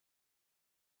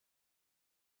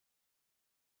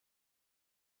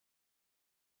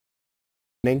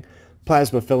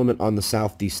Plasma filament on the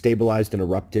south destabilized and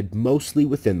erupted mostly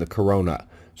within the corona.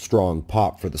 Strong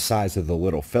pop for the size of the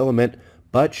little filament,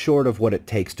 but short of what it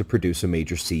takes to produce a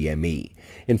major CME.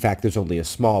 In fact, there's only a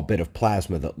small bit of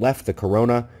plasma that left the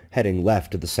corona, heading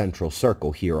left to the central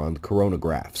circle here on the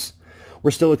coronagraphs.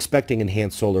 We're still expecting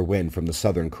enhanced solar wind from the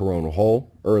southern coronal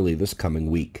hole early this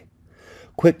coming week.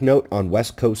 Quick note on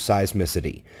West Coast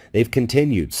seismicity. They've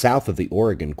continued south of the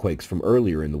Oregon quakes from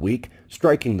earlier in the week,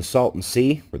 striking the Salton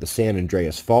Sea, where the San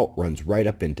Andreas Fault runs right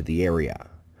up into the area.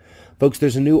 Folks,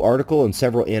 there's a new article and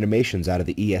several animations out of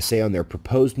the ESA on their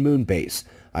proposed moon base.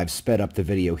 I've sped up the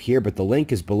video here, but the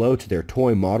link is below to their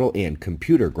toy model and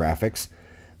computer graphics.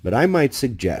 But I might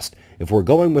suggest, if we're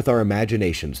going with our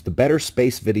imaginations, the better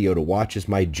space video to watch is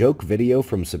my joke video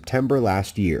from September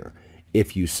last year.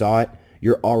 If you saw it,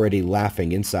 you're already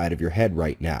laughing inside of your head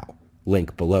right now.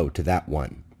 Link below to that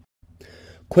one.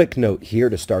 Quick note here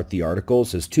to start the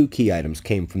articles, as two key items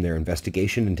came from their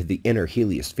investigation into the inner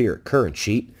heliospheric current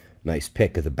sheet. Nice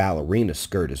pic of the ballerina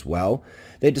skirt as well.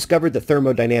 They discovered that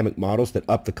thermodynamic models that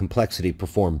up the complexity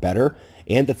perform better,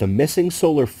 and that the missing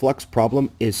solar flux problem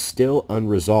is still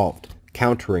unresolved,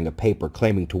 countering a paper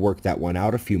claiming to work that one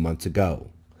out a few months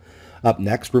ago. Up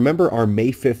next, remember our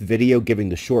May 5th video giving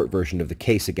the short version of the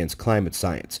case against climate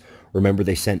science. Remember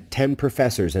they sent 10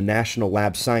 professors and national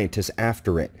lab scientists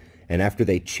after it, and after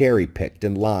they cherry-picked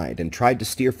and lied and tried to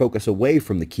steer focus away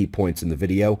from the key points in the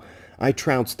video, I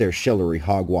trounced their Schillery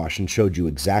hogwash and showed you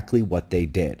exactly what they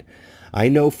did. I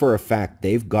know for a fact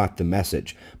they've got the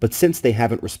message, but since they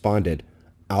haven't responded,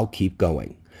 I'll keep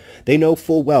going. They know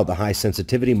full well the high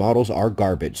sensitivity models are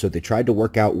garbage, so they tried to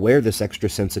work out where this extra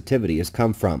sensitivity has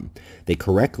come from. They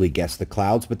correctly guessed the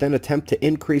clouds, but then attempt to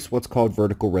increase what's called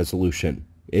vertical resolution.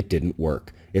 It didn't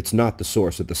work. It's not the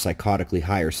source of the psychotically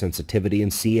higher sensitivity in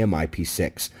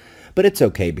CMIP6. But it's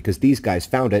okay because these guys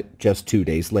found it just 2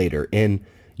 days later in,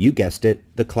 you guessed it,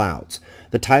 the clouds.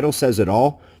 The title says it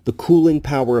all. The cooling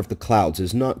power of the clouds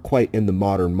is not quite in the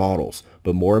modern models,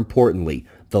 but more importantly,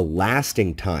 the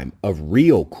lasting time of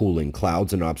real cooling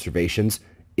clouds and observations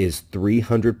is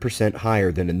 300%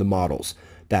 higher than in the models.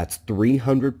 That's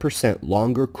 300%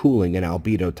 longer cooling and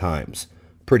albedo times.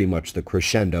 Pretty much the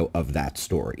crescendo of that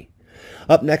story.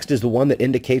 Up next is the one that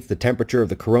indicates the temperature of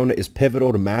the corona is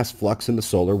pivotal to mass flux in the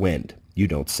solar wind. You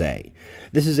don't say.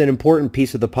 This is an important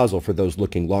piece of the puzzle for those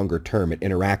looking longer term at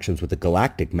interactions with the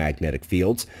galactic magnetic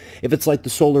fields. If it's like the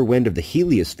solar wind of the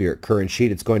heliospheric current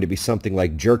sheet, it's going to be something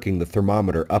like jerking the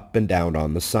thermometer up and down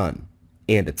on the sun.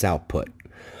 And its output.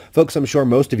 Folks, I'm sure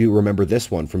most of you remember this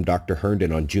one from Dr.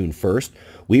 Herndon on June 1st.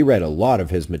 We read a lot of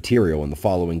his material in the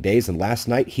following days, and last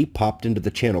night he popped into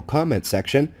the channel comment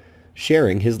section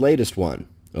sharing his latest one.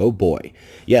 Oh boy.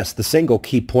 Yes, the single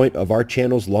key point of our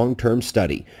channel's long-term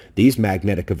study. These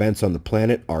magnetic events on the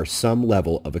planet are some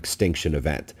level of extinction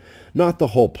event. Not the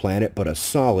whole planet, but a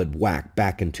solid whack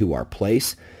back into our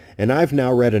place. And I've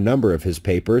now read a number of his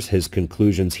papers. His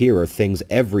conclusions here are things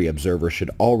every observer should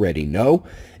already know.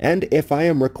 And if I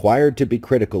am required to be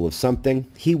critical of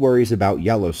something, he worries about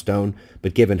Yellowstone,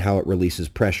 but given how it releases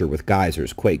pressure with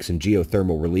geysers, quakes, and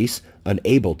geothermal release,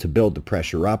 unable to build the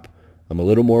pressure up, I'm a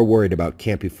little more worried about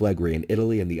Campi Flegrei in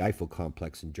Italy and the Eiffel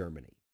complex in Germany.